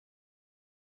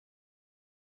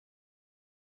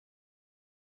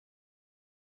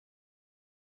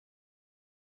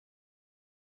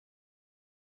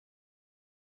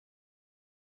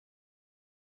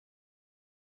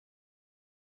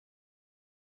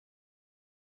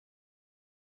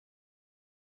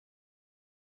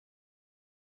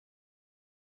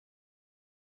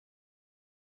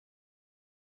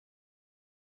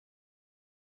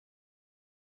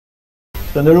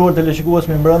Të nderuar teleshikues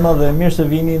mi mbrëma dhe mirë se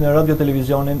vini në radio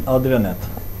televizionin Adria Net.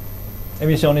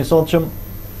 Emisioni i sotshëm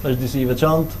është disi i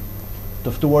veçantë.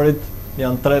 Të ftuarit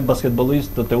janë 3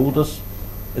 basketbollistë të Teutës,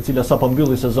 e cila sapo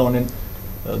mbylli sezonin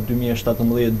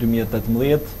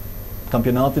 2017-2018,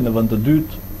 kampionatin në vend të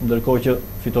dytë, ndërkohë që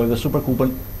fitoi dhe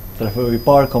Superkupën, trofeu i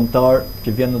parë kombëtar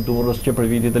që vjen në Durrës që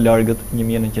për vitit të largët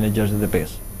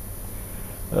 1965.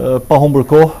 Pa humbur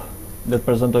kohë, le të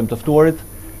prezantojmë të ftuarit.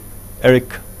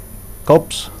 Erik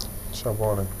Kops,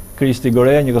 KRISTI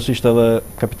GOREA, njëkohësisht edhe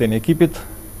kapiteni i ekipit,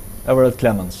 EVERETT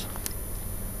CLEMONS.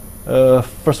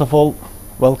 First of all,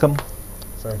 welcome.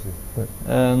 Thank you.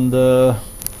 And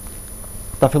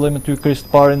ta filloj me ty, Krist,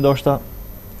 pari ndoshta.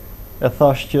 E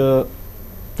thash që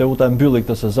Teuta e mbylli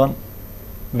këtë sezon,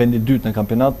 vendi dytë në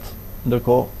kampionat,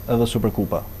 ndërkohë edhe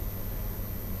Superkupa.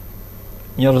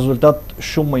 Një rezultat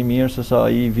shumë më i mirë se sa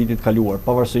i vitit kaluar,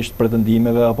 pavarësisht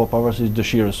pretendimeve apo pavarësisht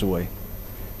dëshirës suaj.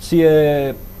 Si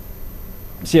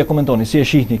e komentoni, si e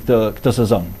shihni këtë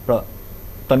sezon? Pra,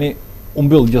 tani u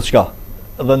mbyll gjithçka.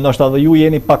 Dhe ndoshta edhe ju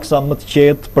jeni paksa më të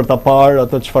qetë për ta parë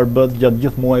atë çfarë bëhet gjatë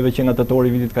gjithë muajve që nga tetori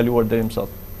i vitit kaluar deri më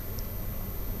sot.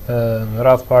 Në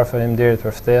radhë parë faleminderit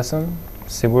për ftesën.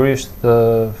 Sigurisht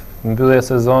mbyllja e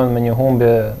sezonit me një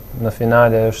humbje në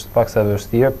finale është paksa e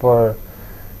vështirë, por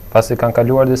pasi kanë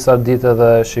kaluar disa ditë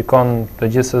dhe shikon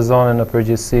të gjithë sezonin në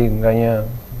përgjithësi nga një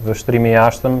vështrim i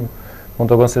jashtëm, mund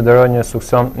të konsideroj një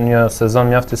sezon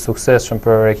mjaft i suksesshëm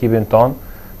për ekipin ton,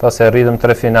 pasi arritëm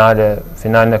 3 finale,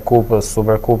 finalen e kupës,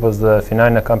 Superkupës dhe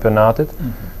finalen e kampionatit,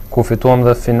 ku fituam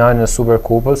dhe finalen e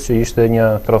Superkupës, që ishte një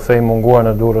trofej munguar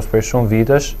në Durrës për shumë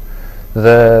vitesh,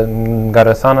 dhe nga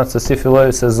rrethanat se si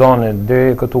filloi sezoni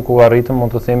deri këtu ku arritëm,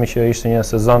 mund të themi që ishte një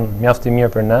sezon mjaft i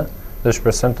mirë për ne, dhe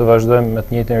shpresojmë të vazhdojmë me të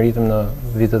njëjtin ritëm në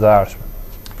vitet e ardhshme.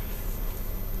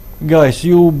 Guys,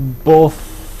 you both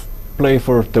play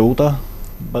for Teuta,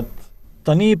 but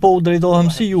tani po u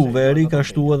drejtohem si Juve, Erik,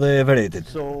 ashtu edhe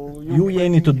Everettit. Ju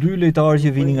jeni të dy lojtarë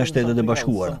që vini nga Shtetet e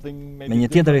Bashkuara, me një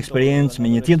tjetër eksperiencë, me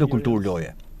një tjetër kulturë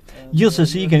loje.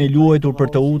 Gjithsesi keni luajtur për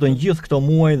Teutën gjithë këto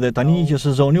muaj dhe tani që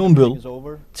sezoni u mbyll,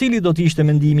 cili do të ishte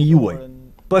mendimi juaj?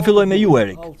 Po e filloj me ju,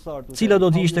 Erik. Cila do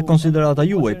të ishte konsiderata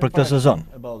juaj për këtë sezon?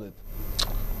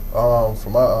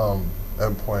 From my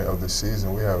endpoint of the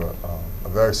season, we have a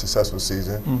very successful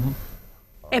season.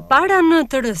 E para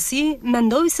në të rësi,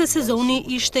 mendoj se sezoni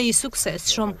ishte i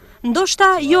suksesshëm.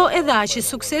 Ndoshta jo edhe aq i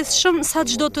suksesshëm sa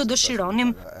çdo të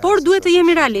dëshironim, por duhet të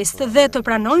jemi realistë dhe të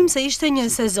pranojmë se ishte një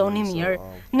sezon i mirë.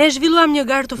 Ne zhvilluam një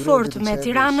garë të fortë me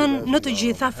Tiranën në të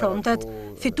gjitha frontet.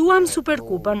 Fituam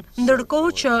Superkupën,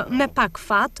 ndërkohë që me pak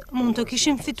fat mund të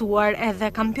kishim fituar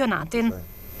edhe kampionatin.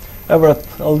 Everett,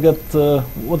 I'll get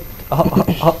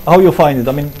how you find it.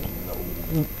 I mean,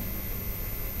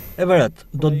 Everett,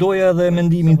 do doja edhe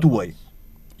mendimin tuaj.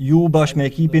 Ju bashkë me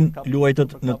ekipin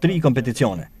luajtët në 3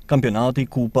 kompeticione, kampionati,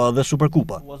 kupa dhe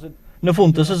Superkupa. Në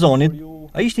fund të sezonit,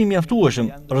 a ishte i mjaftueshëm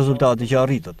rezultati që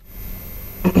arritët?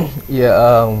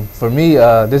 Yeah, for me,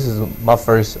 this is my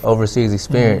first overseas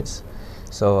experience.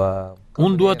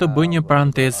 Unë dua të bëj një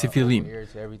parantezë si fillim.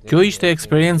 Kjo ishte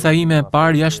eksperienca ime e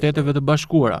parë jashtë Shteteve të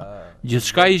Bashkuara.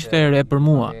 Gjithçka ishte e re për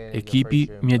mua, ekipi,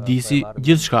 mjedisi,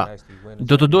 gjithçka.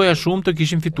 Do të doja shumë të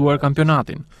kishim fituar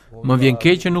kampionatin. Më vjen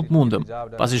keq që nuk mundëm,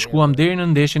 pasi shkuam deri në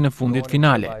ndeshjen e fundit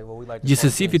finale.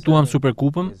 Gjithsesi fituam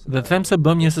Superkupën dhe them se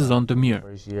bëm një sezon të mirë.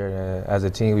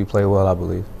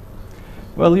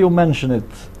 Well, you mentioned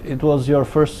it. It was your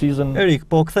first season. Erik,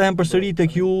 po kthehem përsëri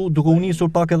tek ju duke u nisur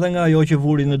pak edhe nga ajo që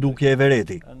vuri në dukje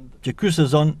Everetti, që ky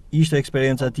sezon ishte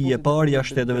eksperjenca e tij e parë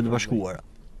jashtë Shteteve të Bashkuara.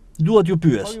 Dua t'ju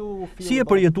pyes, si e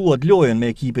përjetuat lojën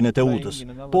me ekipin e Teutës,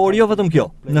 por jo vetëm kjo,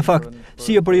 në fakt,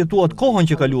 si e përjetuat kohën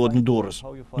që kaluat në Durrës,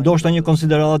 ndoshta një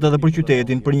konsideratë edhe për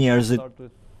qytetin, për njerëzit.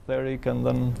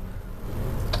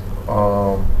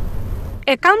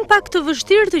 E kam pak të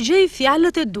vështirë të gjej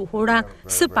fjalët e duhura.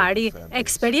 Së pari,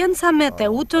 eksperienca me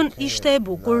Teutën ishte e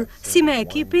bukur, si me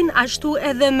ekipin, ashtu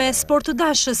edhe me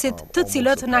sportdashësit, të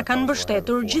cilët na kanë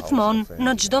mbështetur gjithmonë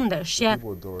në çdo ndeshje.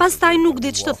 Pastaj nuk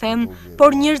di ç'të them,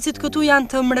 por njerëzit këtu janë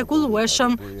të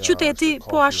mrekullueshëm, qyteti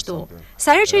po ashtu.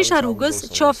 Sa herë që isha rrugës,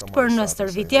 qoftë për në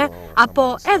stërvitje,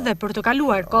 apo edhe për të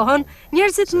kaluar kohën,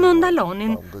 njerëzit më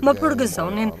ndalonin, më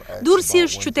përgëzonin. Durrësi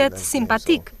është qytet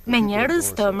simpatik, me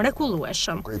njerëz të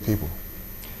mrekullueshëm.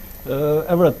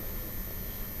 Everett,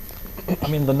 I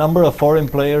mean, the number of foreign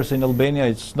players in Albania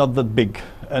is not that big,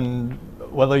 and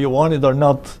whether you want it or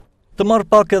not. Të marr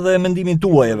pak edhe mendimin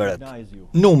tuaj, Everett.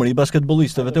 Numri i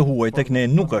basketbollistëve të huaj tek ne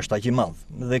nuk është aq i madh,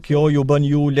 dhe kjo ju bën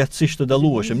ju lehtësisht të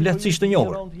dallueshëm, lehtësisht të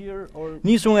njohur.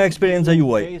 Nisu nga eksperienca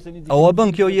juaj, a u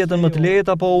bën kjo jetën më të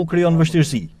lehtë apo u krijon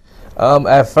vështirësi?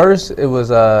 At first, it was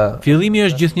Fillimi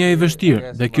është gjithnjë i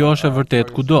vështirë dhe kjo është e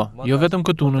vërtet kudo, jo vetëm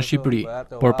këtu në Shqipëri,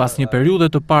 por pas një periudhe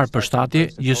të parë përshtatje,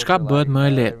 gjithçka bëhet më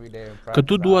e lehtë.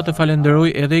 Këtu dua të falenderoj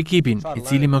edhe ekipin, i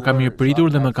cili më ka mirëpritur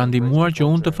dhe më ka ndihmuar që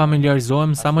unë të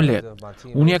familiarizohem sa më lehtë.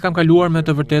 Unë ja kam kaluar me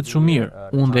të vërtet shumë mirë.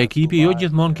 Unë dhe ekipi jo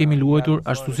gjithmonë kemi luajtur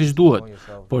ashtu siç duhet,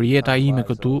 por jeta ime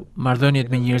këtu, marrëdhëniet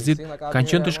me njerëzit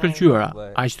kanë qenë të shkëlqyera,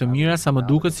 aq të mira sa më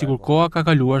duket sikur koha ka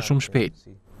kaluar shumë shpejt.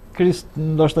 Krist,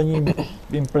 ndoshta një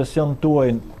impresion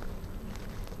tuaj,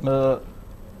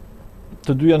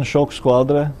 të dy janë shok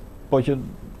skuadre, po që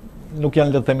nuk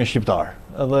janë le të themi shqiptar.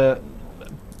 Edhe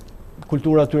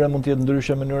kultura atyre mund të jetë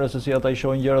ndryshe, mënyra se si ata i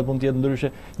shohin gjërat mund të jetë ndryshe.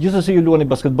 Gjithsesi ju luani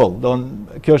basketboll,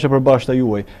 kjo është e përbashkëta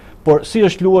juaj. Por si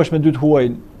është luash me dy të huaj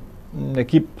në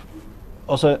ekip,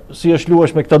 ose si është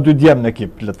luash me këta dy djem në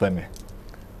ekip, le të themi?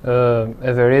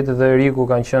 Everetti dhe Riku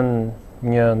kanë qenë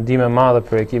një ndihmë e madhe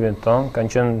për ekipin tonë, kanë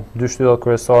qenë dy shtylla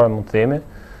kryesore mund të themi,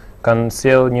 kanë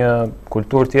sjell një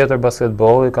kulturë tjetër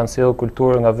basketbolli, kanë sjell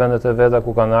kulturë nga vendet e veta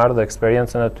ku kanë ardhur dhe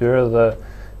eksperiencën e tyre dhe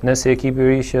ne si ekipi i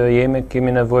ri që jemi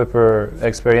kemi nevojë për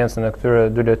eksperiencën e këtyre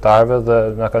dy lojtarëve dhe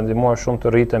na kanë ndihmuar shumë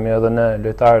të rritemi edhe ne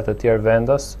lojtarët e tjerë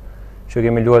vendas që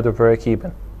kemi luajtur për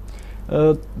ekipin.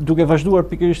 Duke vazhduar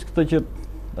pikërisht këtë që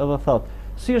edhe thatë,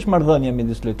 si është marrëdhënia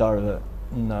midis lojtarëve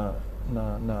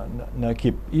në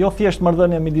ekip? Jo thjesht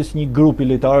marrëdhënia midis një grupi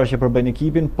lojtarësh që përbëjnë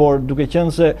ekipin, por duke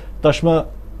qenë se tashmë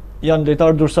janë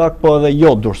lojtarë dursak, po edhe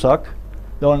jo dursak,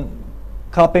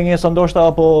 ka pengesa ndoshta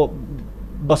apo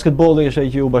basketbolli është ai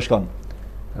që ju bashkon?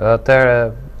 Atëherë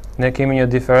ne kemi një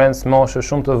diferencë moshe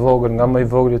shumë të vogël nga më i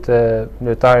vogël te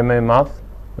lojtari më i madh,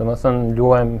 domethënë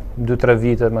luajmë 2-3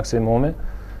 vite maksimumi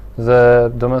dhe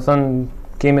domethënë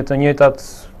kemi të njëjtat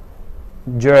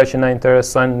gjëra që na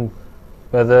interesojnë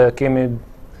edhe kemi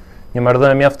një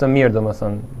marrëdhënie mjaft të mirë,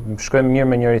 domethënë shkojmë mirë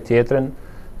me njëri tjetrin,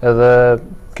 edhe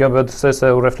kjo bëhet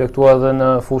se u reflektua edhe në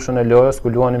fushën e lojës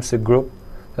ku luanim si grup,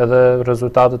 edhe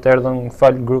rezultatet erdhën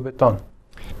fal grupit ton.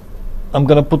 I'm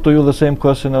gonna put to you the same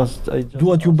question as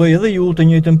Dua t'ju bëj edhe ju të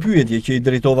njëjtën pyetje që i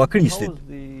drejtova Kristit.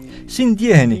 Si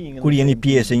ndjeheni kur jeni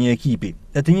pjesë e një ekipi,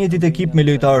 e të njëjtit ekip me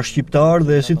lojtarë shqiptar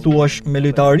dhe si thuaç me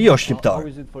lojtarë jo shqiptar?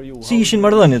 Si ishin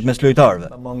marrëdhëniet mes lojtarëve?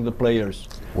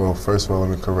 Well, first of all, let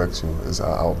me correct you. It's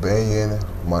Albanian,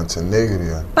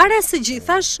 Montenegrin. Para së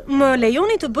gjithash, më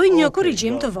lejoni të bëj një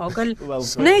korrigjim të vogël.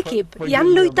 Në ekip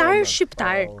janë lojtarë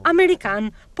shqiptar,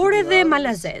 amerikan, por edhe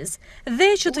malazez. Dhe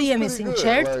që të jemi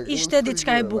sinqert, ishte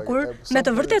diçka e bukur, me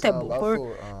të vërtet e bukur.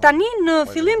 Tani në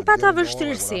fillim pata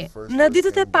vështirësi. Në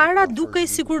ditët e para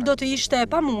dukej sikur do të ishte e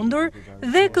pamundur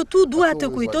dhe këtu dua të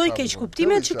kujtoj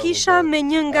keqkuptimet që kisha me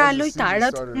një nga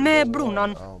lojtarët, me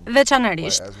Brunon,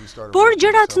 veçanërisht. Por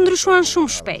gjërat ndryshuan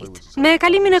shumë shpejt. Me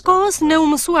kalimin e kohës ne u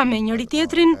mësuam me njëri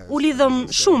tjetrin, u lidhëm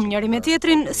shumë njëri me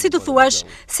tjetrin, si të thuash,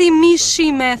 si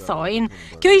mishi me thojin.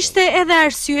 Kjo ishte edhe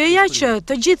arsyeja që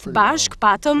të gjithë bashk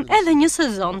patëm edhe një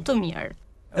sezon të mirë.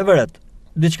 Everett,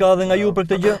 diçka edhe nga ju për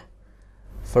këtë gjë?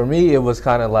 For me, it was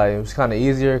kind of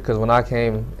easier because when I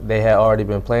came, they had already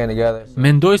been playing together.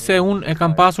 Mendoj se unë e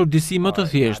kam pasur disi më të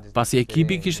thjeshtë, pasi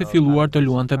ekipi kishte filluar të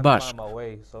luante bashkë.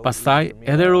 Pastaj,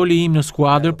 edhe roli im në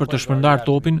skuadër për të shpërndar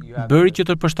topin bëri që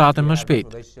të përshtaten më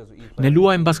shpejt. Ne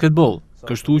luajmë basketboll,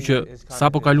 kështu që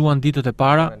sapo kaluan ditët e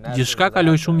para, gjithçka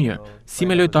kaloi shumë mirë, si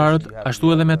me lojtarët,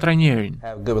 ashtu edhe me trajnerin.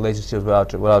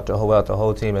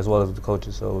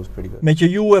 Me që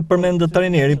ju e përmendët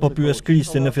trajnerin, po pyes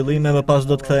Kristi në fillim edhe pas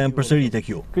do të kthehem përsëri tek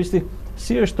ju. Kristi,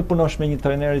 si është të punosh me një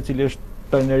trajner i cili është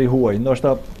trajneri huaj?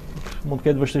 Ndoshta mund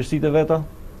të ketë vështirësitë e veta?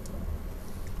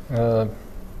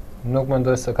 Nuk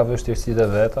mendoj se ka vështirësitë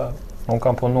e veta. Unë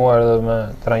kam punuar edhe me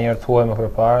trajnerë të huaj më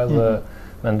përpara dhe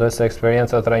mendoj se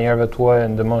eksperienca e trajnerëve tuaj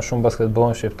ndihmon shumë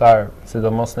basketbollin shqiptar,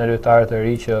 sidomos ne lojtarët e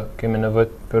ri që kemi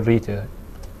nevojë për rritje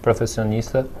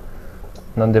profesioniste,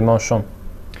 na ndihmon shumë.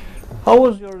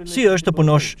 Si është të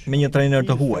punosh me një trajner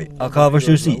të huaj? A ka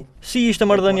vështirësi? Si ishte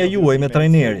marrëdhënia juaj me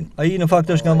trajnerin? Ai në fakt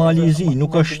është nga Mali i Zi,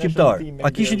 nuk është shqiptar. A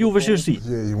kishit ju vështirësi?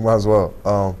 Yeah, you might as well.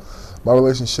 My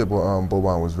relationship with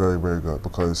Boban was very, very good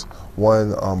because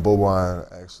one, Boban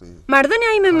actually...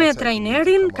 Marrëdhënia ime me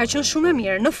trajnerin ka qenë shumë e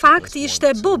mirë. Në fakt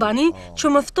ishte Bobani që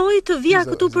më ftoi të vija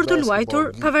këtu për të luajtur,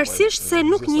 pavarësisht se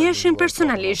nuk njiheshin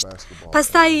personalisht.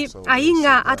 Pastaj ai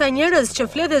nga ata njerëz që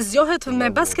flet dhe zgjohet me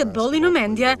basketbollin në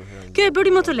mendje, kjo e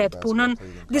bëri më të lehtë punën.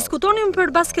 Diskutonim për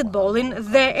basketbollin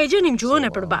dhe e gjenim gjuhën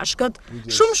e përbashkët.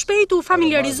 Shumë shpejt u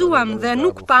familiarizuam dhe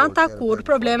nuk pata kur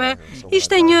probleme.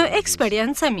 Ishte një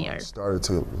eksperiencë e mirë. Started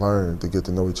to learn to get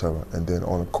to know each other, and then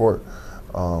on the court,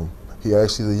 he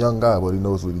actually is a young guy, but he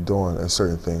knows what he's doing at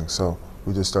certain things. So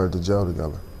we just started to gel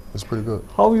together. It's pretty good.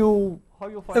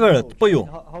 Everett, po ju,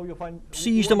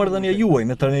 si ishte marrëdhënia juaj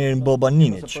me trajnerin Boban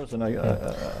Ninic?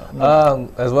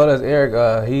 As well as Eric,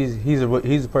 he's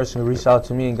the person who reached out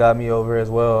to me and got me over as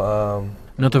well.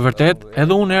 Në të vërtet,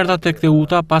 edhe unë erdha tek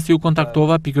Teuta pasi u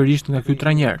kontaktova pikërisht nga ky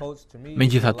trajner.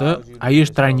 Megjithatë, ai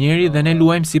është trajneri dhe ne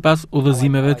luajmë sipas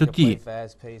udhëzimeve të tij.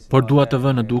 Por dua të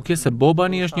vënë në dukje se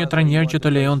Bobani është një trajner që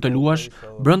të lejon të luash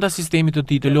brenda sistemit të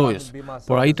tij të lojës,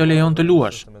 por ai të lejon të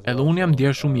luash, edhe unë jam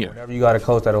ndier shumë mirë. Whenever you got a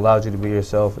coach that allows you to be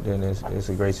yourself, then it's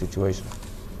a great situation.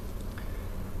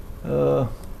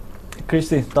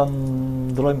 Kristi, ta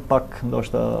ndrojmë pak,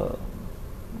 ndoshta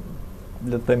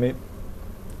le të themi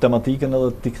tematikën edhe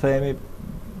t'i kthehemi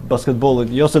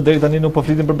basketbollit. Jo se deri tani nuk po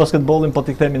flitim për basketbollin, po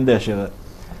t'i kthehemi ndeshjeve.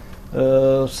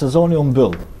 Sezoni u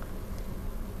mbyll.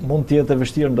 Mund të jetë e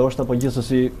vështirë ndoshta, po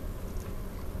gjithsesi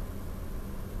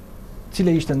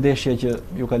cila ishte ndeshja që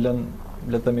ju ka lënë,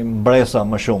 le të themi, mbresa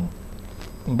më shumë?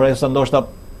 Mbresa ndoshta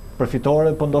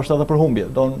përfitore, po ndoshta edhe për humbje.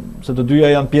 Se të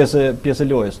dyja janë pjesë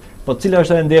e lojës. Po cila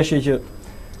është ajo ndeshje që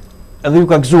edhe ju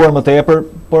ka gëzuar më tepër,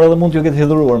 por edhe mund t'ju ketë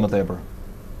hidhuruar më tepër?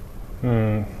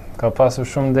 Ka pasur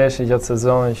shumë ndeshje gjatë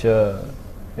sezonit që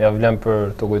ja vlen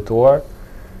për të kujtuar.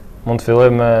 Mund të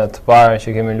filloj me të parën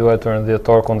që kemi luajtur në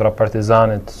dhjetor kundra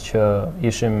Partizanit, që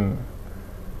ishim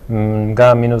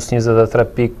nga minus 23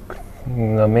 pik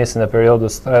në mesin e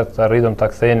periudhës tretë, arritëm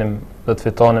ta kthenim dhe të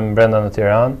fitonim brenda në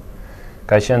Tiranë.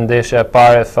 Ka qenë ndeshja e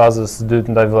parë e fazës së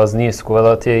dytë ndaj Vllaznisë, ku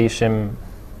edhe atje ishim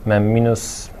me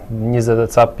minus 20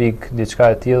 e ca pik,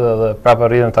 diçka e tillë, dhe prapë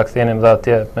arritëm ta kthenim dhe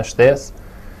atje me shtesë.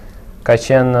 Ka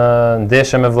qenë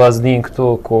ndeshje me Vllaznin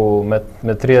këtu, ku me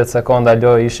 30 sekonda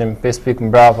lojë ishim 5 pikë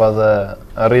mbrapa dhe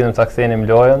arritëm ta kthenim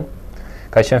lojën.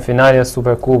 Ka qenë finalja e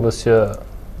Superkupës që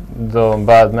do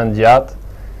mbahet mend gjatë.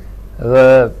 Dhe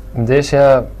ndeshja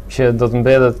që do të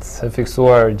mbetet e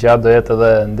fiksuar gjatë do jetë edhe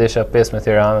ndeshja 5 me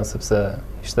Tiranën, sepse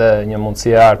ishte një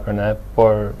mundësi e artë për ne,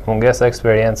 por mungesa e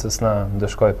eksperiencës na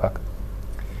ndëshkoi pak.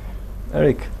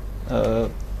 Eric,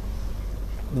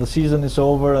 the season is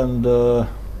over and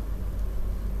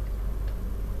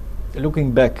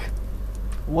looking back,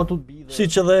 what would be the...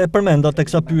 Siç edhe përmenda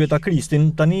teksa pyeta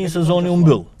Kristin, tani sezoni u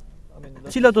mbyll.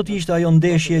 Cila do të ishte ajo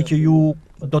ndeshje që ju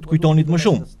do të kujtonit më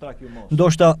shumë?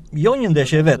 Ndoshta jo një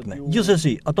ndeshje e vetme,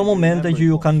 gjithsesi ato momente që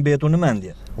ju kanë mbetur në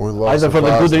mendje. Either for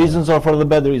the good reasons or for the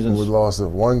bad reasons. We lost it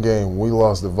one game. We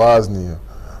lost the Vosnia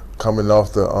coming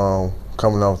off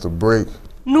the break.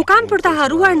 Nuk kanë për të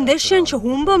harruar ndeshjen që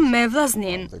humbëm me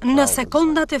Vllaznin. Në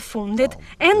sekondat e fundit,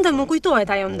 ende më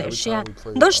kujtohet ajo ndeshje.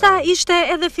 Ndoshta ishte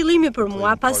edhe fillimi për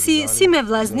mua, pasi si me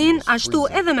Vllaznin, ashtu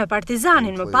edhe me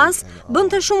Partizanin më pas,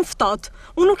 bënte shumë ftohtë.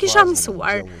 Unë nuk isha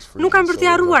mësuar. Nuk kam për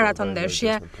të harruar ato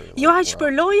ndeshje. Jo aq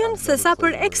për lojën, sesa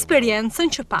për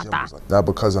eksperiencën që pata. Not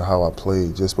because of how I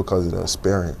played, just because of the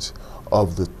experience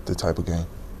of the type of game.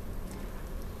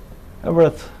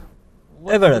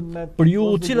 Everett, për ju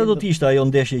cila do të ishte ajo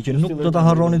ndeshje që nuk do ta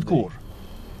harronit kurrë?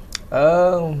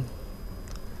 I'm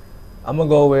gonna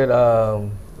go with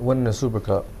winning the Super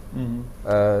Cup.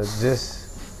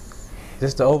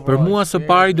 Just the overall. Për mua së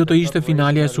pari do të ishte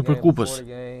finalja e Superkupës.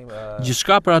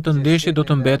 Gjithçka për atë ndeshje do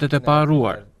të mbetet e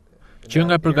paharruar, që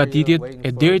nga përgatitjet e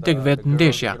deri tek vetë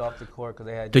ndeshja.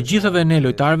 Të gjithëve ne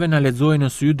lojtarëve na lexoi në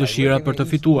sy dëshira për të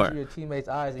fituar.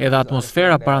 Edhe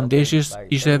atmosfera para ndeshjes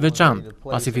ishte e veçantë,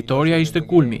 pasi fitoria ishte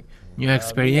kulmi, një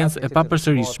eksperiencë e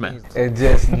papërsëritshme. And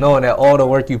just knowing that all the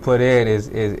work you put in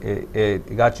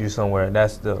it got you somewhere.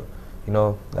 That's the,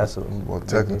 well,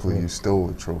 technically you stole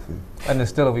the trophy. And then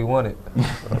still we won it.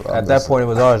 At that point it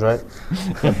was ours, right?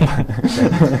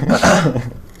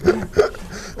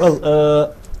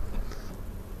 Well,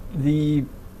 the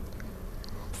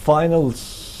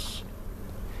finals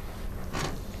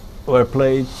were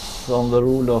played on the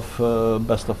rule of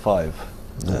best of 5.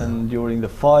 Yeah. And during the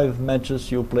 5 matches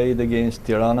you played against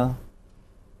Tirana.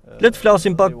 Le të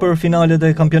flasim pak për finalet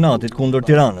e kampionatit kundër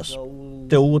Tiranës.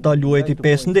 Teuta luajti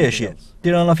 5 ndeshje.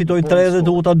 Tirana fitoi 3 dhe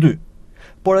Teuta 2.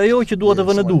 Por ajo që duhet të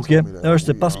vënë në dukje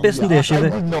është se pas 5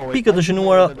 ndeshjeve, pikët e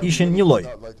shënuara ishin një lloj.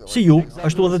 Si ju,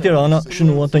 ashtu edhe Tirana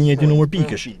shënua të njëjtin numër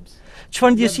pikësh.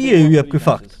 Çfarë ndjesie ju jep ky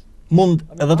fakt? Mund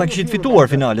edhe ta kishit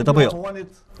fituar finalet apo jo?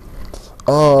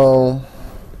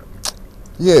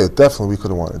 Yeah, definitely we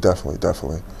could have won it.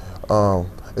 Definitely.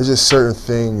 It's just certain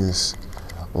things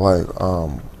like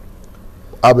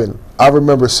I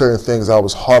remember certain things I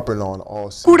was harping on all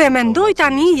season. Kur e mendoj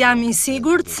tani, jam I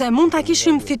sigurt se mund ta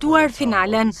kishim fituar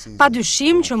finalen,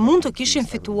 padyshim që mund të kishim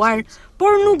fituar,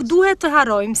 por nuk duhet të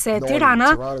harrojmë se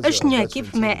Tirana është një ekip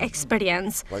me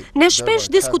eksperiencë. Ne shpesh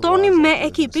diskutonim me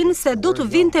ekipin se do të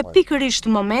vinte pikërisht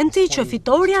momenti që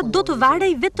fitoria do të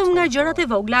varej vetëm nga gjërat e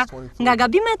vogla, nga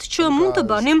gabimet që mund të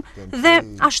bënim dhe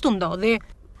ashtu ndodhi.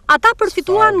 Ata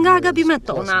përfituan nga gabimet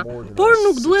tona, por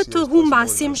nuk duhet të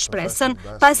humbasim shpresën,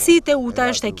 pasi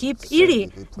Teuta është ekip I ri,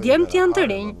 djemtë janë të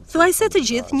rinj, thuajse të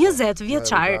gjithë 20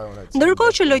 vjeçar,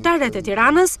 ndërkohë që lojtarët e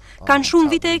Tiranës kanë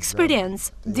shumë vite eksperiencë,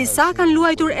 disa kanë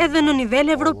luajtur edhe në nivel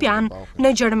evropian, në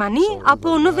Gjermani apo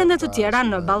në vende të tjera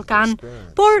në Ballkan,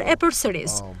 por e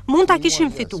përsëris, mund ta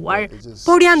kishim fituar,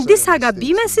 por janë disa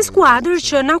gabime si skuadër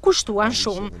që na kushtuan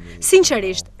shumë.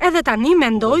 Sinqerisht, edhe tani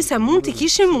mendoj se mund të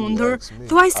kishim mundur,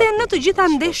 thuajse në të gjitha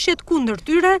ndeshjet kundër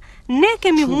tyre, ne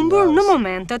kemi humbur në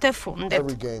momentet e fundit.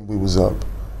 Every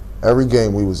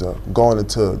game we was up. Going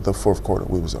into the fourth quarter,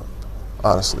 we was up.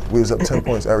 Honestly, we was up 10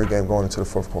 points every game going into the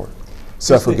fourth quarter,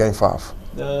 except for game 5.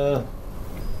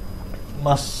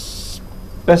 Mas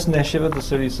 5 ndeshjeve të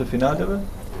serisë së finaleve,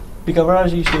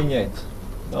 pikavrazhi ishte I njëjtë.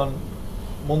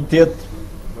 Mund të jetë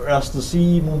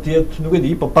rastësi, mund të jetë, nuk e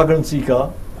di, po pak rëndësi ka.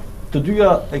 Të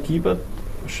dyja ekipet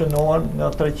shënohen nga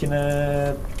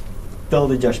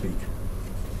 386 pikë.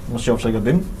 Mos qofsh e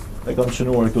gabim, e kam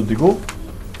shënuar këtu diku.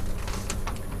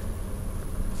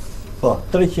 Po,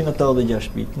 386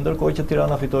 pikë, ndërkohë që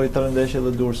Tirana fitoi 3 ndeshje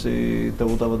dhe Durrësi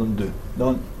Teuta vetëm 2.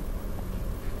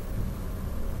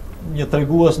 Një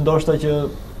tregues ndoshta që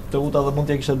Teuta dhe mund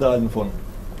t'ja kishte dalë në fund.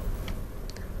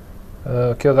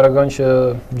 Kjo tregon që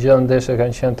gjithë ndeshjet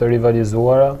kanë qenë të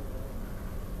rivalizuara,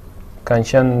 kanë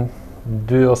qenë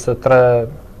 2 ose 3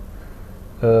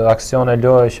 aksione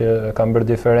loje që kanë bërë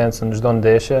diferencën në çdo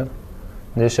ndeshje.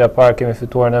 Ndeshja e parë kemi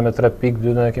fituar ne me 3 pikë,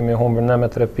 dytën e kemi humbur ne me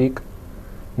 3 pikë.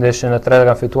 Ndeshjen e tretë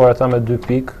kanë fituar ata me 2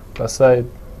 pikë, pastaj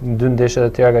në 2 ndeshjet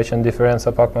e tjera ka qenë diferenca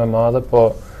pak më e madhe,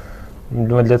 po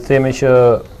le të themi që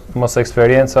mos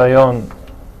eksperienca jon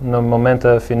në momente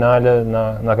finale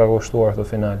na ka kushtuar këto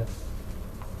finale.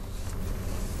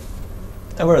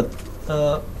 Everett,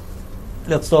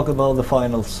 let's talk about the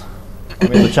finals. I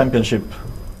mean the championship.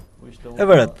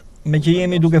 Everett, me që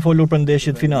jemi duke folur për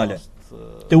ndeshjet finale.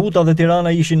 Teuta dhe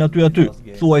Tirana ishin aty,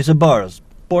 thuajse barës,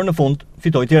 por në fund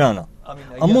fitoi Tirana.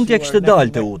 A mund t'ja kishte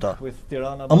dalë Teuta? A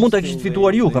mund t'ja kishte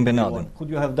fituar ju kampionatin? Could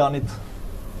you have done it?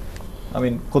 I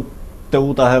mean, could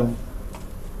Teuta have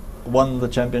won the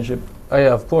championship? Oh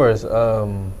yeah, of course.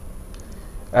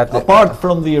 Apart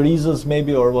from the reasons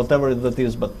maybe or whatever that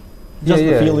is, but just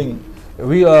the feeling.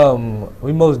 We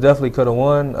most definitely could have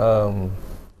won.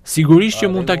 Sigurisht që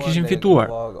mund ta kishin fituar.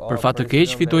 Për fat të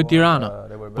keq fitoi Tirana,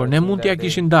 por ne mund t'ja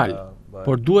kishin dalë.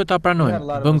 Por duhet ta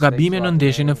pranojmë, bëm gabime në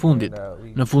ndeshjen e fundit.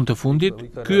 Në fund të fundit,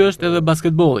 ky është edhe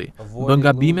basketbolli. Bën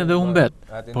gabime dhe humbet,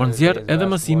 por nxjerr edhe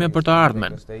mësime për të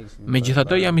ardhmen.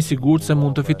 Megjithatë jam I sigurt se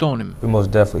mund të fitonim. We most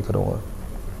definitely could have won.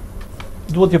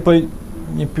 Duhet t'ju bëj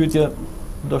një pyetje,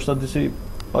 ndoshta disi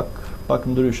pak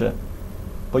ndryshe.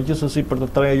 Po gjithsesi për të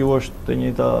tre ju është e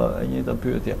njëjta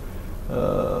pyetje.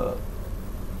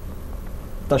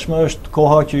 Tashmë është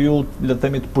koha që ju le të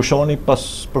themi të pushoni pas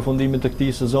përfundimit të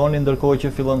këtij sezoni, ndërkohë që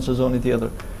fillon sezoni tjetër.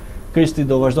 Kristi,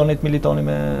 do vazhdoni të militoni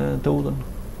me Teutën?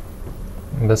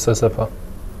 Besoj se po.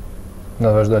 Do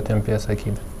vazhdoj të jem pjesë e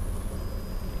ekipit.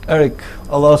 Eric,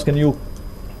 I'll ask you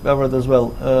Everett as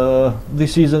well.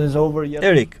 This season is over yet.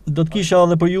 Eric, do të kisha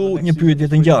edhe për ju një pyetje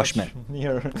të ngjashme.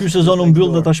 Ky sezon u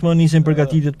mbyll dhe tashmë nisin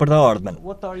përgatitjet për të ardhmen.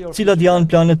 Cilat janë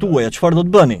planet tuaja? Çfarë do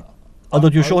të bëni? A do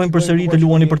t'ju shohim përsëri të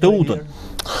luani për Teutën?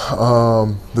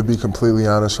 To be completely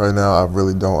honest right now, I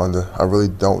really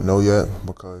don't know yet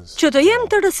because Që të jem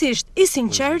të rësisht I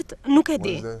sinqert, nuk e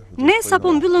di. Ne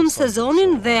sapo mbyllëm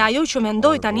sezonin dhe ajo që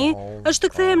mendoj tani është të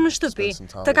kthehem në shtëpi,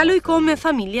 të kaloj kohë me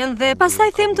familjen dhe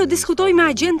pastaj them të diskutoj me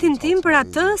agentin tim për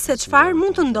atë se çfarë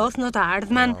mund të ndodhë në të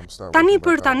ardhmen. Tani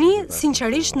për tani,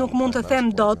 sinqerisht nuk mund të them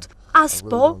dot as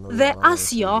po dhe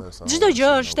as jo, çdo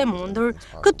gjë është e mundur.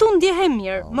 Këtu ndjehem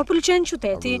mirë, më pëlqen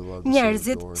qyteti,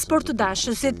 njerëzit,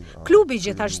 sportudashësit, klubi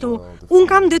gjithashtu. Un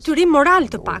kam detyrim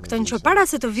moral të paktën që para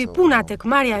se të vi puna tek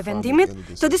marrja e vendimit,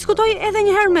 të diskutoj edhe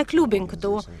një herë me klubin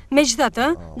këtu.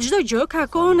 Megjithatë, çdo gjë ka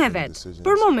kohën e vet.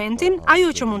 Për momentin, ajo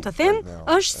që mund të them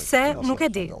është se nuk e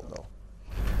di.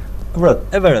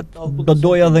 Everett, do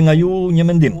doja dhe nga ju një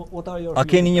mendim. A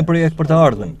keni një projekt për të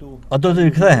ardhmen? A do të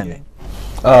riktheheni?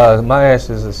 My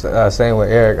answer is the same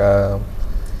with Eric.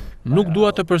 Nuk dua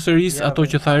të përsëris ato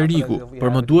që tha Eriku, por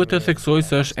më duhet të theksoj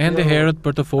se është ende herët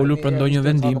për të folur për ndonjë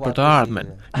vendim për të ardhmen.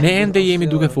 Ne ende jemi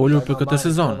duke folur për këtë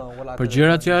sezon, për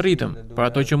gjërat që arritëm, për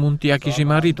ato që mund t'ia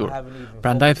kishim arritur.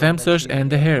 Prandaj them se është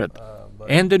ende herët.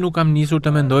 Ende nuk kam nisur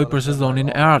të mendoj për sezonin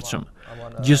e ardhshëm.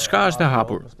 Gjithçka është e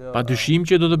hapur. Padyshim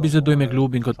që do të bisedoj me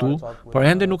klubin këtu, por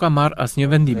ende nuk kam marrë asnjë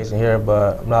vendim.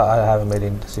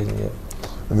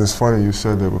 And it's funny you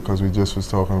said that because we just was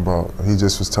talking about, he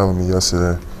just was telling me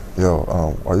yesterday,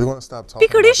 are you going to stop talking?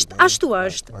 Pikërisht ashtu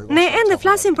është. Ne ende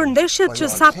flasim për ndeshjet që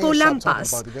sapo lan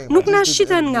pas. Nuk na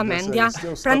shiten nga mendja.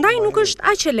 Prandaj nuk është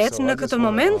aq e lehtë në këtë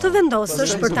moment të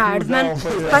vendosësh për të ardhmen.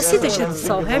 Pasi të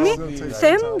qetësohemi,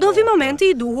 them do vi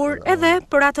momenti I duhur edhe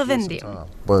për atë vendim.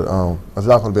 But it's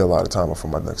not going to be a lot of time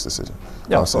for my next decision.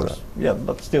 Yeah, I'll of say course. that. Yeah,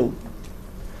 but still.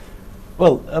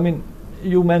 Well, I mean,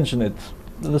 you mentioned it.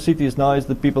 The city is nice,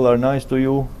 the people are nice to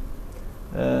you.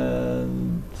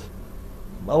 And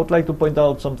I would like to point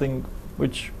out something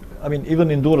which, I mean,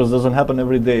 even in Durrës doesn't happen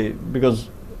every day because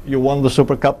you won the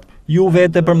Super Cup. Ju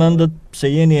vetë përmendët se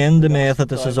jeni ende me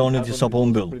ethet e sezonit që sapo u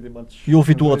mbyll. Ju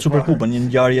fituat Superkupën, një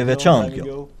ngjarje e veçantë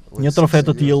kjo. Një trofe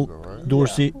të tillë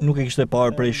Durrësi nuk e kishte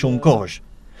parë prej shumë kohësh.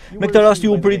 Me këtë rast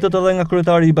ju pritët edhe nga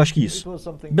kryetari I bashkisë.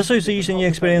 Besoj se ishte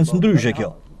një eksperiencë ndryshe kjo.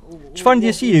 Çfarë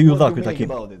ndjesie ju dha ky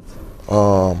takim?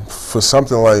 For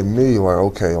something like me, like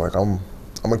okay, like I'm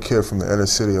a kid from the inner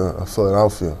city of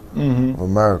Philadelphia, of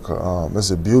America.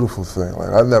 It's a beautiful thing. Like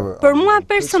I never. Për mua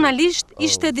personalisht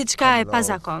ishte diçka e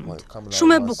pazakontë.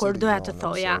 Shumë e bukur doja të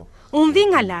thoja. Unë vi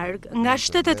nga larg, nga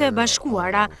Shtetet e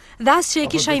Bashkuara, dhe as që e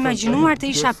kisha imagjinuar të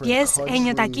isha pjesë e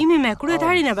një takimi me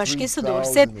kryetarin e Bashkisë së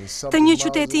Durrësit, të një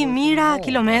qyteti mijëra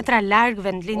kilometra larg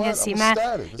vendlindjes sime,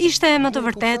 ishte më të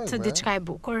vërtet diçka e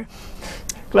bukur.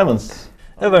 Clemens,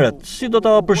 Everett, si do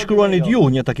ta përshkruanit ju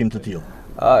një takim të tillë?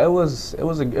 It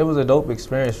was a dope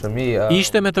experience for me.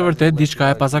 Ishte me të vërtet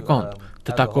diçka e pazakontë,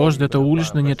 të takosh dhe të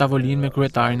ulesh në një tavolinë me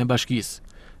kryetarin e bashkisë.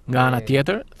 Nga ana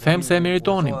tjetër, them se e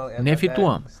meritonim, ne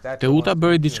fituam. Teuta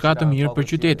bëri diçka të mirë për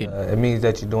qytetin. It means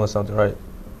that you're doing something right.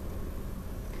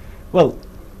 well,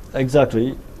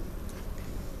 exactly.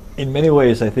 In many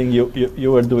ways, I think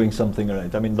you were doing something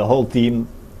right. I mean, the whole team,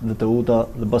 the Teuta,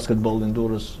 the basketball in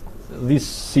Durrës, this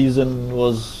season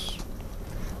was.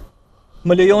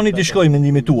 Më lejoni të shkoj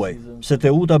mendimit tuaj, se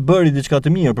Teuta bëri diçka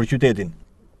të mirë për qytetin.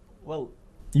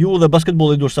 Ju dhe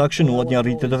basketbolli durrësak shënuat një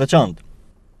arritje të veçantë.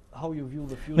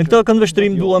 Në këtë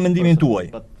këndvështrim dua mendimin tuaj.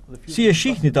 Si e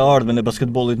shihni të ardhmen e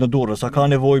basketbollit në Durrës? A ka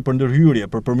nevojë për ndërhyrje,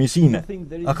 për përmirësime?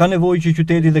 A ka nevojë që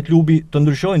qyteti dhe klubi të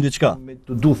ndryshojnë diçka?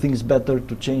 To do things better,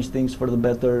 to change things for the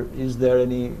better. Is there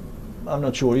any? I'm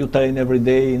not sure. You train every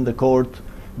day in the court,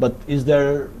 but is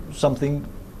there something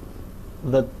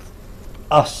that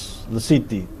us, the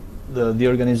city, the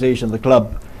organization, the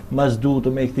club, must do to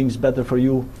make things better for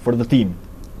you, for the team?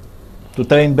 To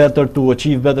train better, to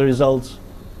achieve better results?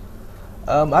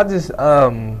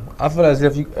 I feel as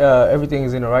if everything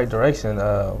is in the right direction.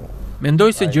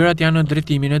 Mendoj se gjërat janë në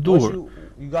drejtimin e duhur.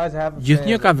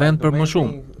 Gjithnjë ka vend për më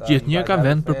shumë, gjithnjë ka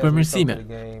vend për përmirësime.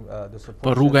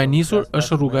 Por rruga e nisur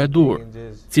është rruga e duhur.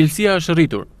 Cilësia është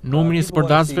rritur, numri I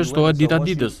sportazëve shtohet ditë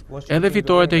ditës, edhe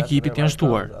fitoret e ekipit janë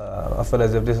shtuar. I feel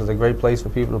as if this is a great place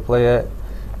for people to play at.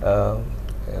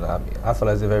 And I feel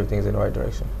as if everything is in the right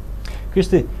direction.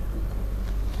 Kristi,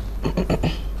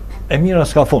 e mira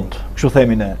s'ka fund, kështu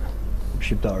themi ne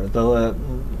shqiptarët,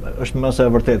 edhe është më se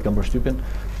e vërtet kam përshtypjen,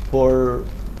 por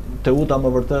Teuta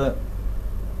më vërtet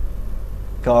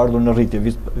ka ardhur në rritje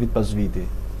vit pas viti,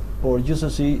 por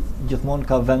gjithsesi gjithmonë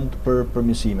ka vend për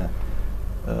përmirësime.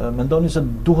 Mendoni se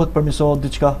duhet përmirësohet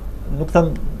diçka, nuk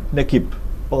them në ekip,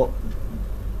 po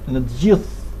në të gjithë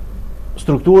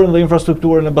strukturën dhe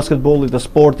infrastrukturën e basketbollit, të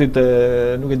sportit,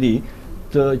 nuk e di,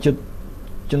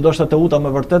 që ndoshta Teuta më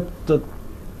vërtet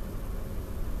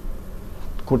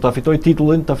kur ta fitoj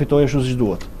titullin, ta fitoj ashtu siç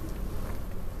duhet.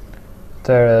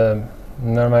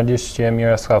 Normalisht që e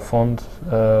mira s'ka fund,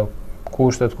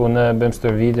 kushtet ku ne bëjmë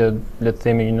stërvitje, le të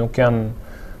themi nuk janë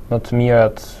më të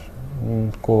mirat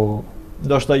ku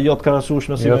ndoshta jo të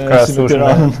krahasueshme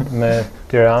me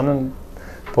Tiranën,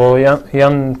 po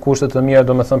janë kushte të mira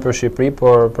domethënë për Shqipëri,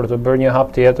 por për të bërë një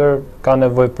hap tjetër ka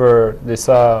nevojë për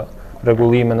disa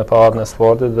rregullime në pallatin e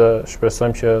sportit dhe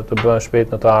shpresojmë që të bëhen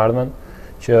shpejt në të ardhmen,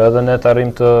 që edhe ne të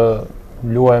arrijmë të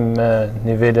luajmë me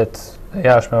nivelet e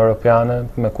jashtme europiane,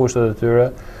 me kushtet e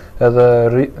tyre, edhe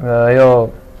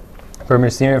ajo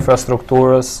përmirësimi I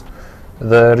infrastrukturës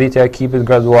dhe rritja e ekipit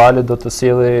graduale do të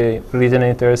sjellë rritjen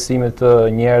e interesimit të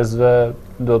njerëzve,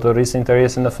 do të rrisë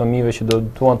interesin e fëmijëve që do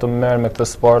duan të merren me këtë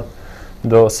sport,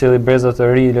 do sjellë breza të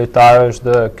ri lojtarësh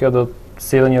dhe kjo do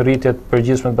sjellë një rritje të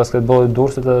përgjithshme të basketbollit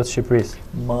Durrësit edhe të Shqipërisë.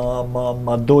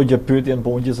 Ma dogje pyetjen,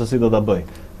 po unë gjithsesi do ta bëj.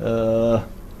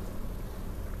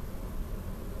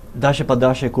 Dashje pa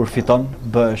dashje kur fiton,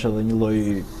 bëhesh edhe një lloj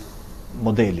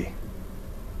modeli.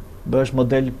 Bëhesh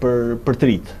model për të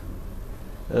rit.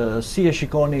 Si e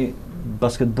shikoni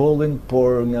basketbollin,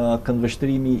 por nga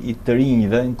këndvështrimi i të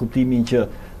rinjve, në kuptimin që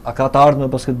a ka të ardhmë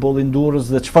me basketbollin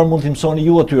Durrës dhe çfarë mund t'i mësoni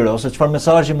ju atyre, ose çfarë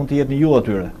mesazhi mund t'i jepni ju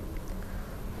atyre?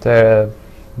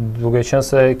 Duke qenë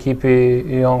se ekipi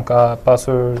jon ka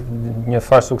pasur një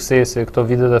farë suksesi këto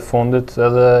vitet e fundit,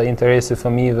 edhe interesi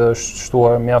fëmijëve është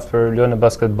shtuar mjaft për lojën e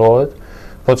basketbollit.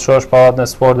 Po të shohësh pallatën e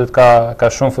sportit ka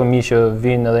shumë fëmijë që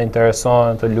vinë edhe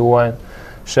interesohen të luajnë.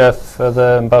 Shef edhe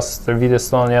mbas stërvitjes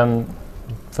tonë janë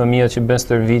fëmijët që bën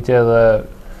stërvitje dhe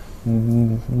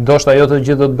ndoshta jo të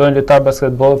gjithë do të bëjnë lojtar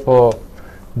basketbolli, po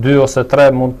 2 ose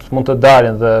 3 mund të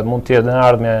dalin dhe mund të jetë në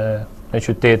ardhmje e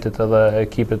qytetit edhe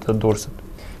ekipit të Durrësit.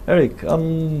 Eric,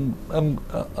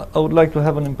 I would like to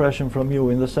have an impression from you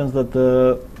in the sense that,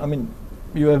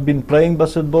 you have been playing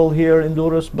basketball here in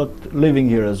Durrës, but living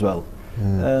here as well.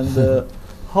 And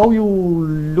how you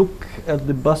look at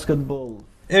the basketball?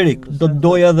 Eric, do të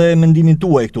doja dhe mendimin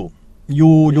tuaj këtu. Ju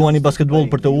luani basketbol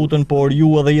për të utën, por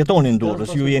ju edhe jetoni në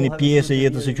Durrës, ju jeni pjesë e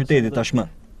jetës së qytetit tashmë.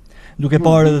 Duke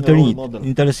parë edhe të rinjt,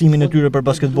 interesimin e tyre për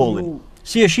basketbollin.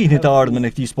 Si e shihni të ardhmen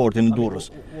e këtij sporti në Durrës?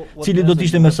 Cili do të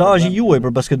ishte mesazhi juaj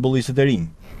për basketbollistët e rinj?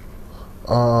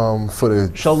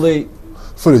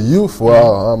 For the youth,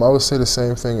 well, I would say the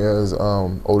same thing as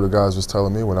older guys was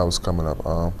telling me when I was coming up.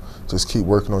 Just keep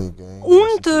working on your game.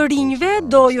 Unë të rinjve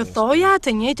do ju thoja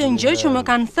të njëjtën gjë që më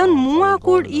kanë thënë mua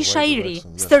kur isha i ri.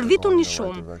 Stërvituni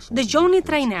shumë, dëgjoni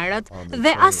trajnerët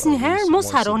dhe asnjëherë mos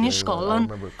harroni shkollën.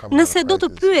 Nëse do të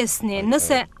pyesni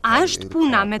nëse a është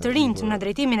puna me të rinjt në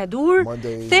drejtimin e duhur,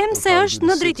 them se është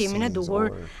në drejtimin e duhur.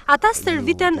 Ata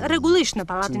stërviten rregullisht në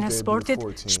pallatin e sportit,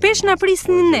 shpesh na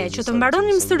prisnin ne që të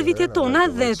mbaronim stërvitjet tona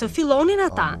dhe të fillonin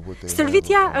ata.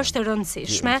 Stërvitja është e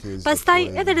rëndësishme, pastaj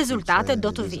edhe rezultatet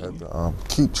do të vinë.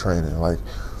 Keep training, like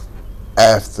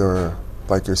after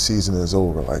your season is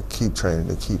over, like keep training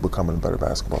and keep becoming a better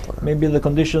basketball player. Maybe the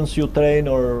conditions you train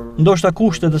or Ndoshta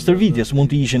kushtet e stërvitjes mund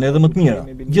të ishin edhe më të mira.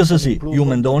 Gjithsesi, ju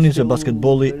mendoni se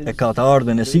basketbolli e ka të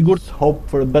ardhmen e sigurt? Hope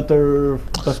for a better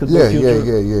basketball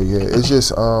future. Yeah. It's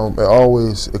just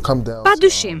it comes down. Pa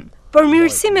dyshim,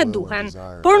 përmirësimet duhen,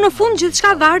 por në fund gjithçka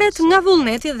varet nga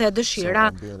vullneti dhe dëshira.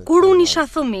 Kur unë isha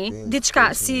fëmijë, diçka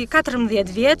si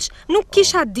 14 vjeç, nuk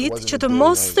kisha ditë që të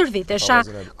mos stërvitesha.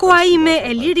 Koha ime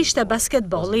e lirë ishte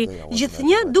basketbolli,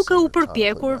 gjithnjë duke u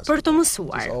përpjekur për të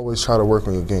mësuar. Always try to work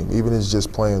on your game, even if it's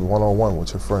just playing one-on-one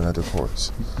with your friend at the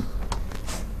courts.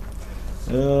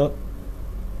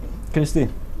 Kristi,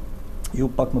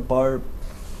 ju pak më parë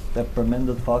të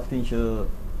përmendët faktin që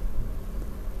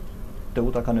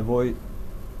Teuta ka nevojë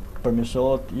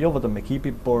përmirësohet jo vetëm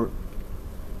ekipi, por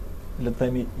le të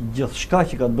themi gjithçka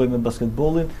që ka të bëjë me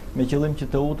basketbollin, me qëllim që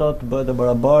Teuta të bëhet e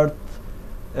barabartë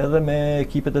edhe me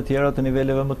ekipet e tjera të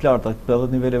niveleve më të larta, edhe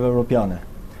të niveleve evropiane.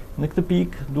 Në këtë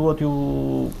pikë duhet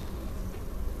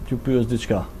t'ju pyes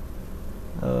diçka.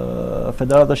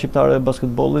 Federata Shqiptare e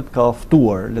Basketbollit ka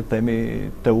ftuar, le të themi,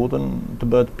 Teutën të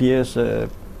bëhet pjesë e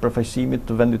përfaqësimit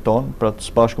të vendit tonë, pra të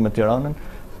së bashku me Tiranën,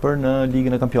 për në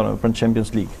Ligën e Kampionëve, për në Champions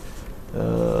League.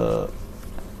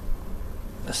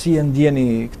 Si e ndjeni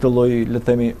këtë lloj, le të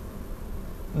themi,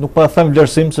 nuk pa them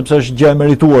vlerësim sepse është gjë e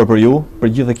merituar për ju,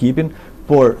 për gjithë ekipin,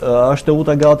 por është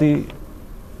Teuta gati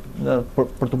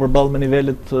për të përballë me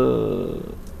nivelet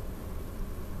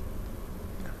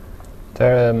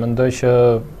mendoj që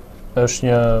është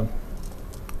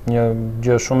një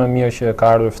gjë shumë e mirë që ka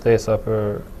ardhur ftesa për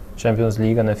Champions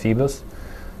League-ën e FIBA-s.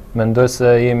 Mendoj se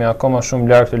jemi akoma shumë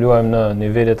larg të luajmë në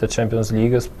nivelet e Champions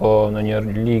League-s, po në një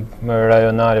ligë më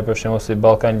rajonale, për shembull si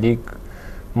Balkan League,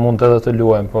 mund edhe të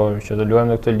luajmë, por që të luajmë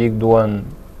në këtë ligë duhen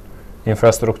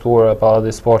infrastruktura,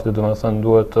 pallati i sportit, domethënë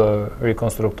duhet të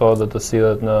rikonstruktohet dhe të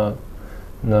sillet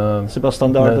sipas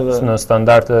standardeve, në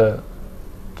standarde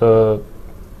të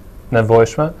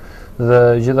nevojshme, dhe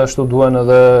gjithashtu duhen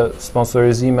edhe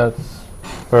sponsorizimet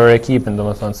për ekipin,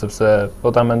 domethënë, sepse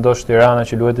po ta mendosh Tirana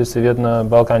që luhet si vjet në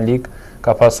Balkan League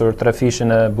ka pasur 3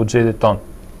 fishin e buxhetit ton.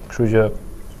 Kështu që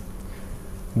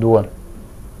duan.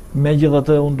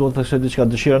 Megjithatë, unë duhet të thëshë diçka,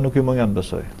 dëshira nuk ju mungon,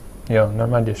 besoj. Jo,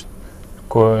 normalisht.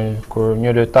 Kur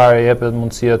një lojtar i jepet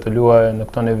mundësia të luajë në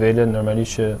këto nivele,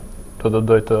 normalisht që do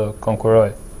dojë të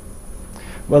konkurrojë.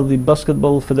 Well, the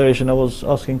Basketball Federation, I was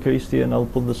asking Kristi and I'll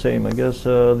put the same. I guess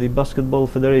the Basketball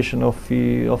Federation of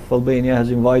Albania has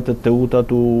invited Teuta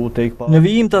to take part. Në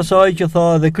vijim të asaj që tha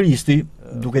dhe Kristi,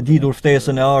 duke ditur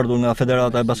ftesën e ardhur nga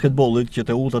Federata e Basketbollit që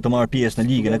Teuta të marrë pjesë në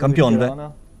Ligën e Kampionëve,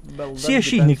 si e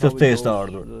shihni këtë ftesë të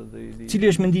ardhur? Cili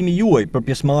është mendimi juaj për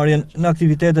pjesëmarrjen në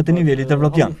aktivitetet e nivelit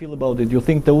evropian? You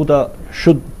think Teuta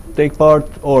should take part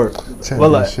or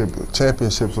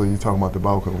Championships, or you talking about the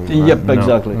Balkan League? Right? Yep,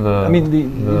 exactly. No, I mean,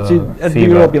 it's at the FIBA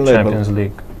European level. Champions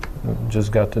League.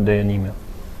 Just got today an email.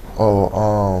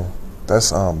 Oh,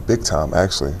 that's big time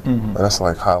actually. That's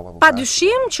like high level.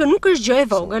 Padyshim që nuk është gjë e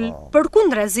vogël,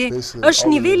 përkundrazi, është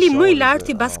niveli më i lartë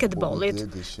i basketbollit.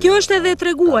 Kjo është edhe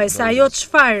treguese ajo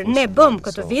çfarë ne bëm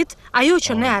këtë vit, ajo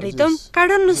që ne arritëm ka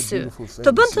rënë në sy. Të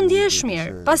bën të ndjehesh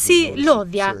mirë, pasi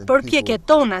lodhja, përpjekjet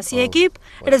tona si ekip,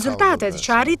 rezultatet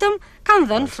që arritëm kanë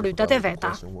dhënë frytet e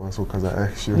veta.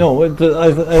 No,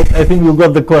 I think you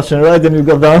got the question right and you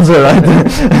got the answer right.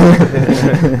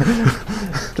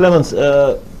 Clemens,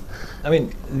 I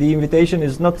mean, the invitation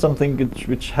is not something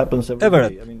which happens every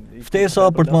Everett, day. I mean,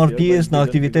 ftesa për të marrë pjesë në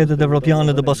aktivitetet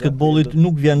evropiane të basketbollit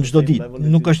nuk vjen çdo ditë,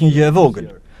 nuk është një gjë e vogël.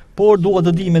 Por dua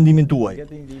të di mendimin tuaj.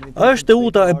 A është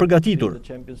Teuta e përgatitur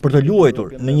për të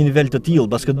luajtur në një nivel të tillë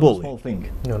basketbolli?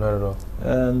 No, not at all.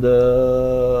 And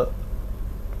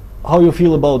how you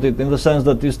feel about it in the sense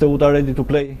that is Teuta ready to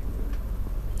play?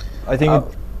 I think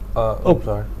I'm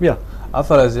sorry. yeah. I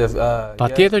felt as if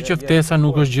Patjetër që ftesa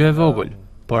nuk është gjë e vogël,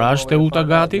 por a është Teuta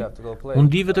gati? Unë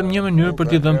di vetëm një mënyrë për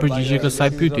t'i dhënë përgjigje kësaj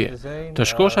pyetje, të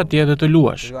shkosh atje dhe të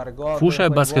luash. Fusha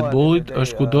e basketbollit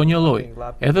është kudo një lloj,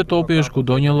 edhe topi është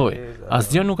kudo një lloj.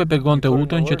 Asgjë nuk e pegon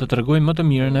Teutën që të tregojë më të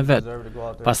mirën e vet.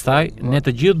 Pastaj, ne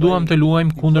të gjithë duam të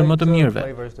luajmë kundër më të mirëve,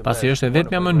 pasi është e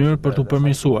vetmja mënyrë për t'u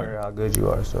përmirësuar.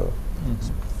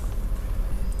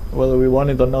 Whether we want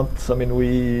it or not, I mean,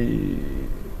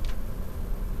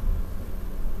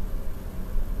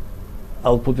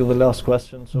 I'll put you the last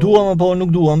question. So Duam apo nuk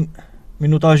duam,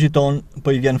 minutazhi ton po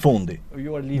i vjen fundi.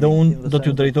 Dhe unë do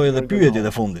t'ju drejtoj edhe pyetjet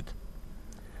e fundit.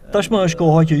 Tashmë është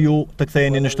koha që ju të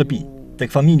ktheheni në shtëpi,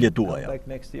 tek familjet tuaja.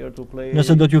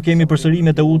 Nëse do t'ju kemi përsëri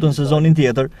me Teutën sezonin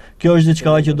tjetër, kjo është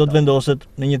diçka që do të vendoset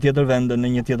në një tjetër vend,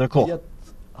 në një tjetër kohë.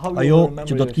 Ajo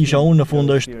që do të kisha unë në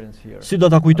fund është, si do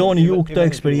ta kujtoni ju këtë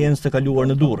eksperiencë të kaluar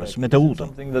në Durrës me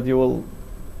Teutën? something that you will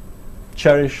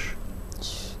cherish.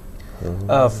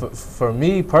 For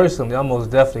me personally, I'm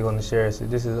most definitely going to share it.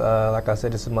 This is, like I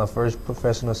said, this is my first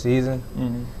professional season.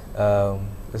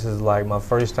 This is like my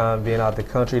first time being out the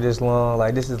country this long.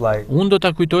 Like this is like. Unë do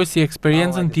ta kujtoj si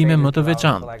eksperiencën time më të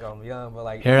veçantë.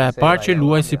 Hera e parë që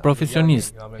luaj si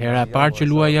profesionist, hera e parë që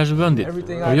luaj jashtë vendit,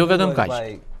 por jo vetëm kaq.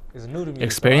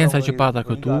 Eksperjenca që pata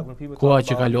këtu, koha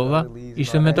që kalova,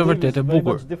 ishte me të vërtetë e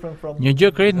bukur. Një gjë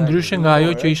krejt ndryshe nga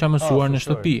ajo që isha mësuar në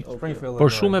shtëpi,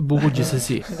 por shumë e bukur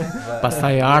gjithsesi.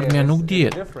 Pastaj e ardhmja nuk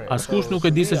dihet, askush nuk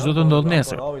e di se ç'do të ndodh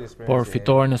nesër, por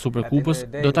fitoren e Superkupës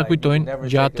do ta kujtojnë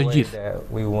gjatë të gjithë.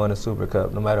 We won a Super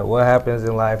Cup. No matter what happens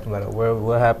in life, no matter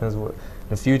what happens in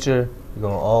the future, you're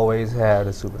gonna always have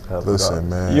the Super Cup. Listen,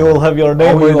 man. You will have your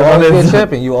name You will on always be a it.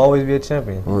 champion. You will always be a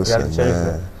champion. You gotta Listen, cherish man.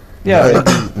 that. Yeah.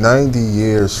 90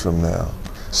 years from now,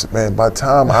 man, by the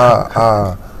time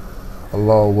I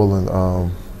Allah willing,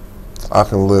 I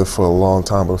can live for a long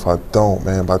time, but if I don't,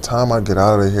 man, by the time I get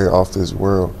out of here off this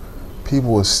world,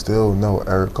 people will still know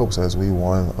Eric Copes as we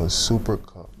won a Super Cup.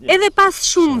 Edhe pas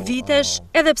shumë vitesh,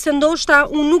 edhe pse ndoshta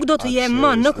unë nuk do të jem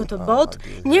më në këtë botë,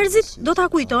 njerëzit do ta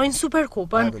kujtojnë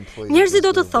Superkupën. Njerëzit do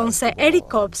të thonë se Eric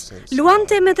Copes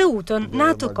luante me Teutën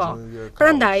në atë kohë.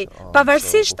 Prandaj,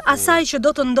 pavarësisht asaj që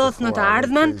do të ndodhë në të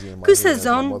ardhmen, ky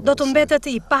sezon do të mbetet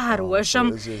i paharrueshëm.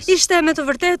 Ishte me të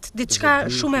vërtet diçka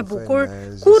shumë e bukur,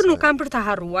 kur nuk kam për ta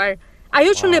harruar.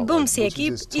 Ajo që ne bëm si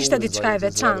ekip ishte diçka e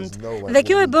veçantë, dhe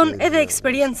kjo e bën edhe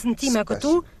eksperiencën time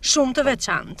këtu shumë të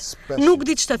veçantë. Nuk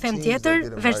di ç'të them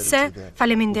tjetër, veçse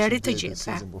faleminderit të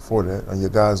gjithëve. Before that, and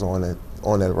your guys on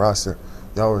that roster,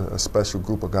 y'all were a special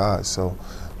group of guys. So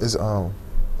it's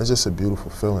just a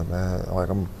beautiful feeling, man. Like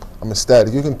I'm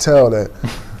ecstatic. You can tell that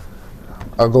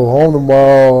I go home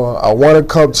tomorrow. I won a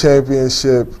cup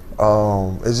championship.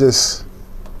 It's just.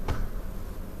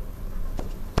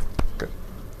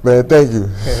 Man, thank you.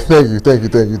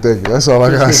 That's all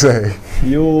I gotta say.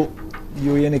 Ju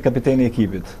jeni kapiteni i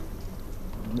ekipit.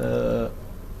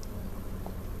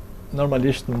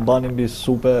 Normalisht mbani mbi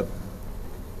supe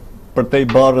për te i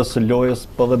barrës së lojës,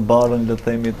 po dhe barrën le të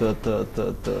themi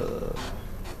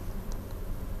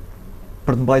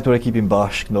për të mbajtur ekipin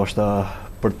bashk, ndoshta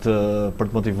për të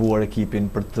motivuar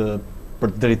ekipin, për të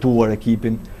drejtuar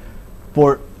ekipin,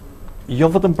 por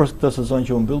jo vetëm për këtë sezon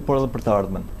që u mbyll, por edhe për të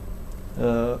ardhmen.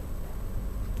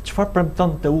 Çfarë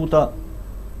premton Teuta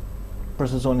për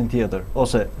sezonin tjetër,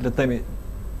 ose le të themi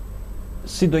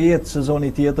si do jetë sezoni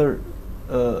tjetër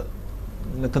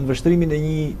në këndvështrimin e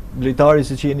një lojtari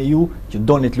siç jeni ju, që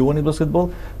doni të luani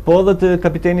basketboll, po edhe të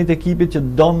kapitenit e ekipit që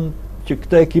don që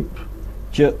këtë ekip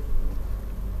që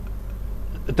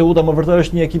Teuta më vërtet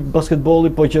është një ekip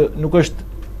basketbolli, po që nuk është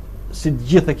si të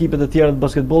gjithë ekipet e tjera të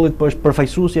basketbollit, po është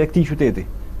përfaqësuesi e këtij qyteti.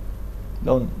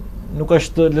 Nuk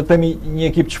është, le të themi, një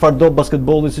ekip çfarë do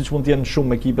basketbolli siç mund të jenë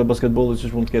shumë ekipe basketbolli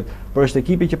siç mund të ketë, por është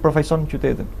ekipi që përfaqëson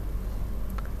qytetin.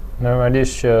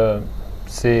 Normalisht që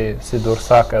si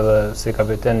dursak edhe si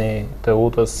kapiteni të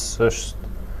Utës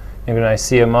është një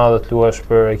kënaqësi e madhe të luash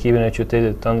për ekipin e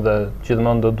qytetit tënd dhe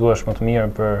gjithmonë do duash më të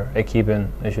mirën për ekipin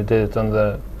e qytetit tënd dhe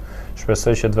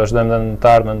shpresoj që të vazhdojmë dhe në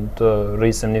të ardhmen të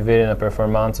rrisim nivelin e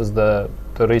performancës dhe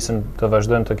të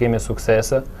vazhdojmë të kemi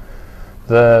suksese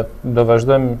dhe do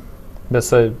vazhdojmë,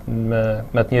 besoj,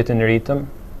 me të njëjtin ritëm.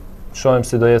 Shohim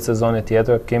si do jetë sezoni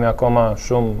tjetër, kemi akoma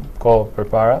shumë kohë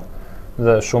përpara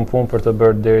dhe shumë punë për të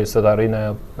bërë derisa të arrijë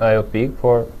ajo pikë,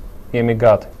 por jemi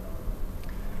gati.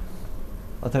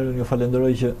 Atëherë ju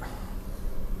falenderoj që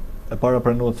e para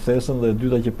pranuat ftesën dhe e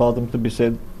dyta që patëm këtë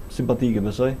bisedë simpatike,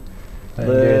 besoj.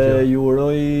 Dhe ju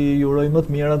uroj më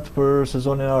të mirat për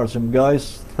sezonin e ardhshëm.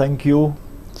 Guys, thank you.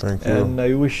 Thank you. And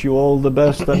I wish you all the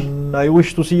best and I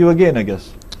wish to see you again, I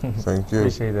guess. Thank you.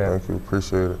 Appreciate that. Thank you.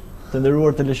 Appreciate it. Të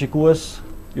nderuar teleshikues,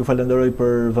 ju falenderoj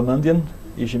për vëmendjen.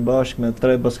 Ishim bashkë me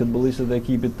 3 basketbollistët e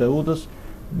ekipit të Utës.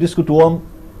 Diskutuam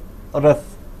rreth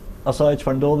asaj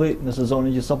çfarë ndodhi në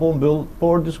sezonin që sapo mbyll,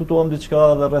 por diskutuam diçka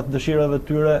edhe rreth dëshirave të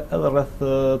tyre edhe rreth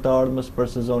të ardhmës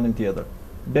për sezonin tjetër.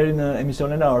 Deri në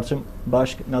emisionin e ardhshëm,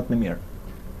 bashkë, natë më mirë.